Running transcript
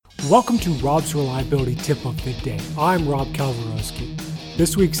Welcome to Rob's Reliability Tip of the Day. I'm Rob Kalwarowski.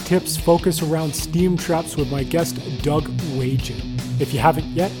 This week's tips focus around steam traps with my guest, Doug Wagen. If you haven't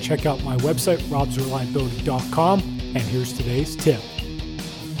yet, check out my website, robsreliability.com, and here's today's tip.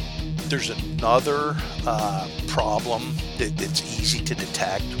 There's another problem that's easy to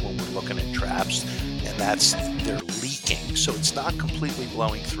detect when we're looking at traps, and that's they're leaking. So it's not completely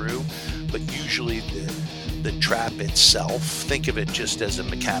blowing through, but usually the trap itself, think of it just as a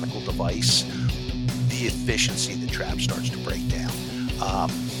mechanical device, the efficiency of the trap starts to break down.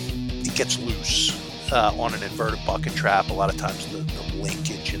 It gets loose. On an inverted bucket trap, a lot of times the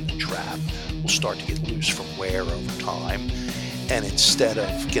linkage in the trap will start to get loose from wear over time. And instead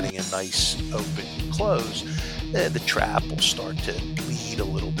of getting a nice open close, the trap will start to bleed a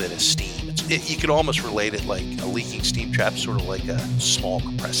little bit of steam. You could almost relate it like a leaking steam trap, sort of like a small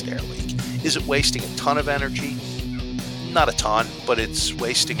compressed air leak. Is it wasting a ton of energy? Not a ton, but it's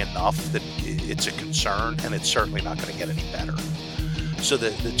wasting enough that it's a concern, and it's certainly not going to get any better. So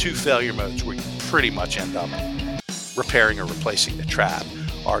the two failure modes where you pretty much end up repairing or replacing the trap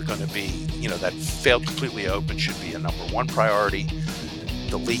are going to be, that failed completely open should be a number one priority.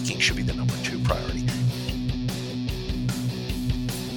 The leaking should be the number two priority.